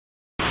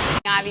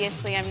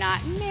Obviously, I'm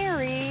not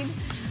married,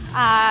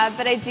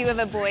 but I do have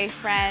a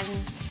boyfriend,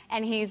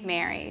 and he's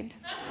married.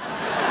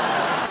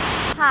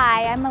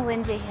 Hi, I'm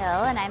Melinda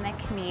Hill, and I'm a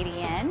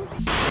comedian.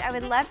 I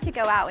would love to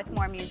go out with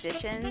more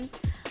musicians,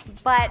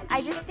 but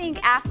I just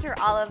think after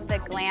all of the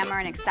glamour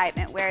and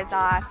excitement wears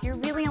off, you're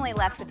really only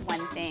left with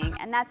one thing,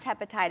 and that's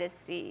hepatitis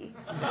C.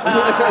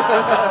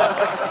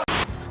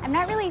 I'm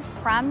not really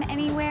from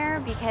anywhere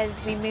because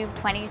we moved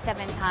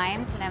 27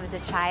 times when I was a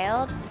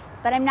child,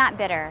 but I'm not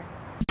bitter.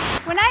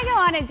 When I go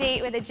on a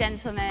date with a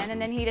gentleman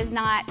and then he does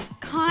not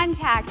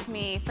contact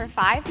me for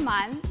 5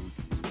 months,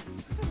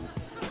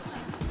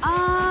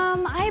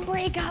 I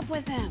break up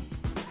with him.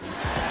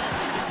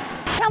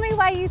 Tell me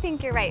why you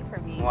think you're right for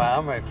me. Well,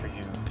 I'm right for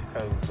you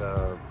because,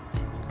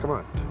 come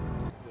on.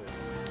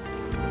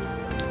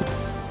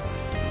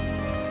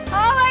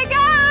 Oh my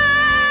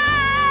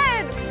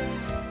God!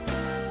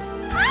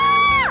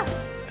 Ah!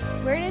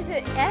 Where does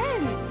it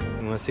end?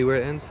 You want to see where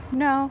it ends?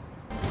 No.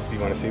 Do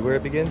you want to see where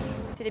it begins?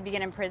 Did it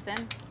begin in prison?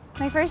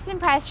 My first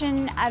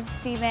impression of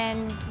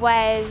Steven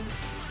was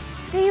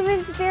that he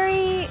was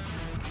very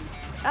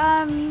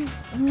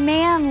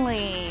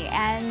manly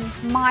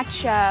and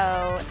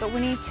macho, but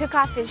when he took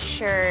off his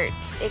shirt,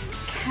 it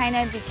kind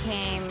of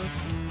became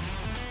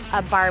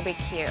a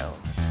barbecue.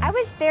 I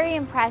was very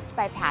impressed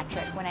by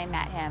Patrick when I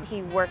met him.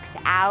 He works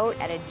out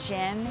at a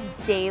gym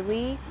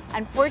daily.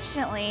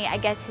 Unfortunately, I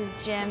guess his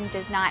gym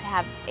does not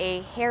have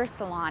a hair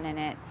salon in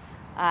it,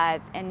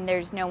 and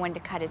there's no one to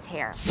cut his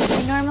hair.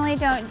 I normally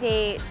don't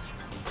date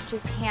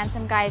just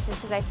handsome guys just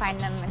because I find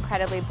them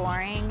incredibly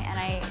boring, and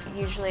I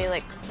usually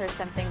look for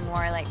something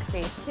more like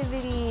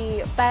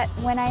creativity. But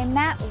when I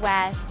met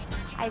Wes,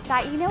 I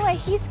thought, you know what,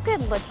 he's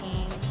good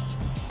looking,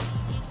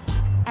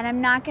 and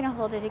I'm not gonna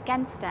hold it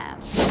against him.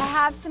 I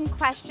have some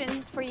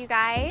questions for you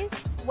guys.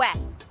 Wes,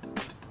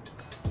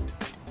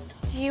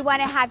 do you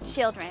wanna have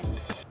children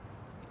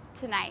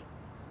tonight?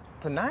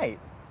 Tonight?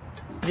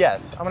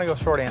 Yes, I'm gonna go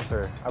short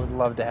answer. I would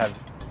love to have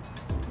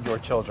your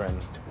children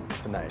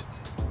tonight.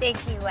 Thank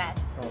you, Wes.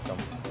 You're welcome.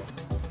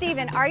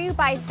 Steven, are you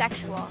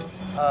bisexual?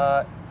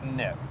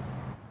 No.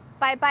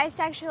 By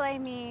bisexual, I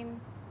mean,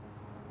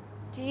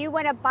 do you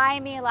want to buy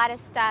me a lot of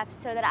stuff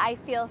so that I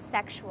feel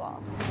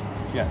sexual?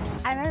 Yes.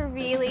 I'm a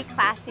really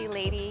classy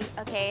lady,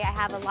 okay? I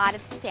have a lot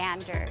of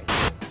standards.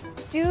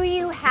 Do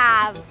you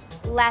have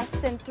less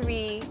than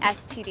 3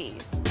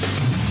 STDs?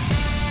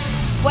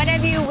 One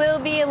of you will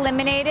be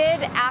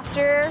eliminated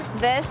after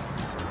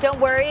this. Don't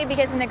worry,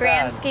 because in the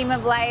grand scheme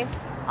of life,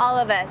 all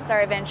of us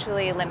are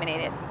eventually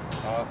eliminated.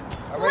 Awesome.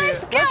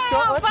 Let's go!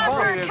 Let's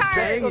Bumper go.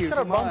 cart! Let's get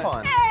a bump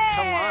on.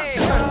 Hey!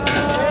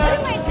 What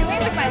am I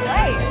doing with my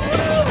life?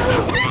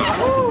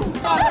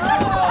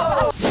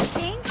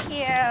 Thank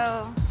you.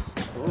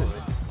 Ooh.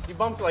 You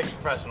bumped like a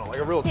professional, like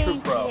a real true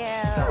Thank pro. you.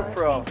 True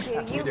pro.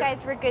 Thank you. You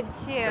guys were good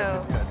too.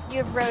 Good.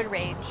 You have road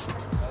rage.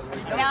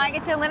 Now I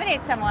get to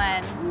eliminate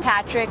someone.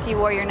 Patrick, you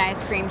wore your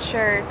nice green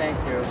shirt. Thank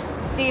you.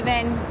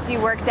 Steven, you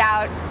worked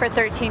out for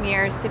 13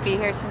 years to be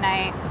here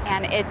tonight,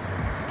 and it's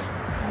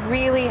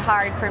really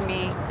hard for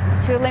me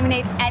to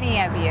eliminate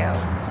any of you.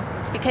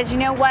 Because you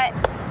know what?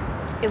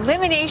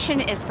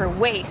 Elimination is for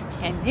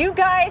waste, and you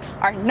guys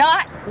are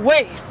not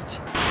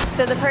waste.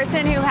 So the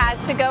person who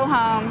has to go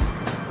home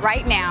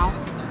right now,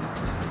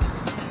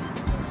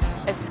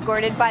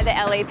 escorted by the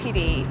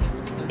LAPD,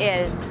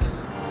 is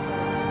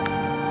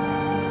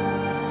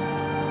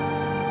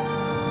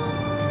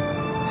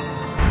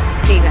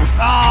Steven.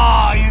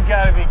 Oh, you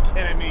gotta be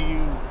kidding me,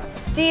 you.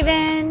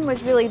 Steven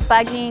was really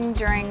bugging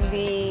during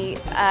the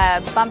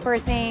bumper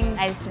thing.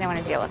 I just didn't want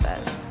to deal with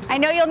it. I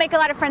know you'll make a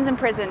lot of friends in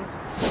prison.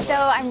 So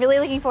I'm really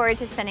looking forward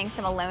to spending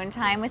some alone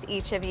time with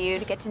each of you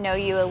to get to know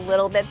you a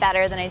little bit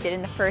better than I did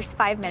in the first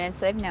 5 minutes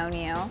that I've known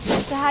you.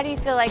 So how do you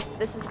feel like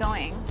this is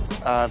going?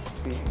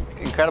 It's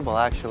incredible,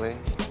 actually.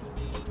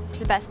 It's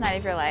the best night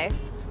of your life.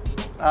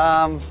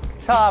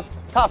 Top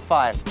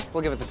 5.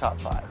 We'll give it the top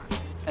 5.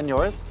 And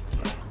yours?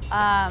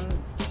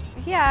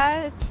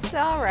 Yeah, it's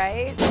all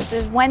right.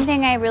 There's one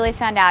thing I really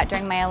found out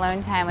during my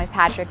alone time with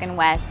Patrick and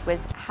Wes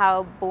was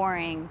how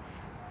boring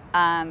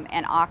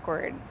and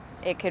awkward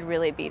it could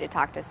really be to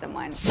talk to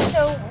someone.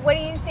 So what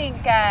do you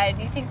think?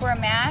 Do you think we're a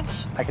match?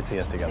 I could see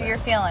us together. So you're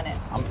feeling it?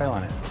 I'm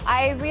feeling it.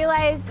 I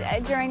realized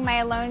during my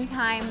alone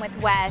time with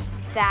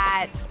Wes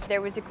that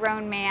there was a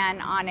grown man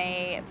on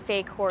a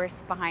fake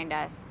horse behind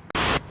us.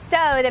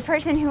 So the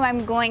person who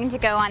I'm going to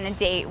go on the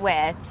date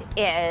with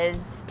is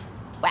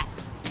Wes.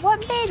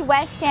 What made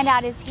Wes stand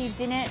out is he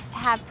didn't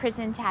have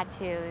prison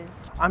tattoos.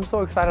 I'm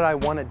so excited I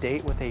won a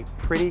date with a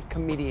pretty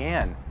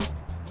comedian.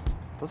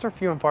 Those are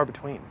few and far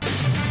between.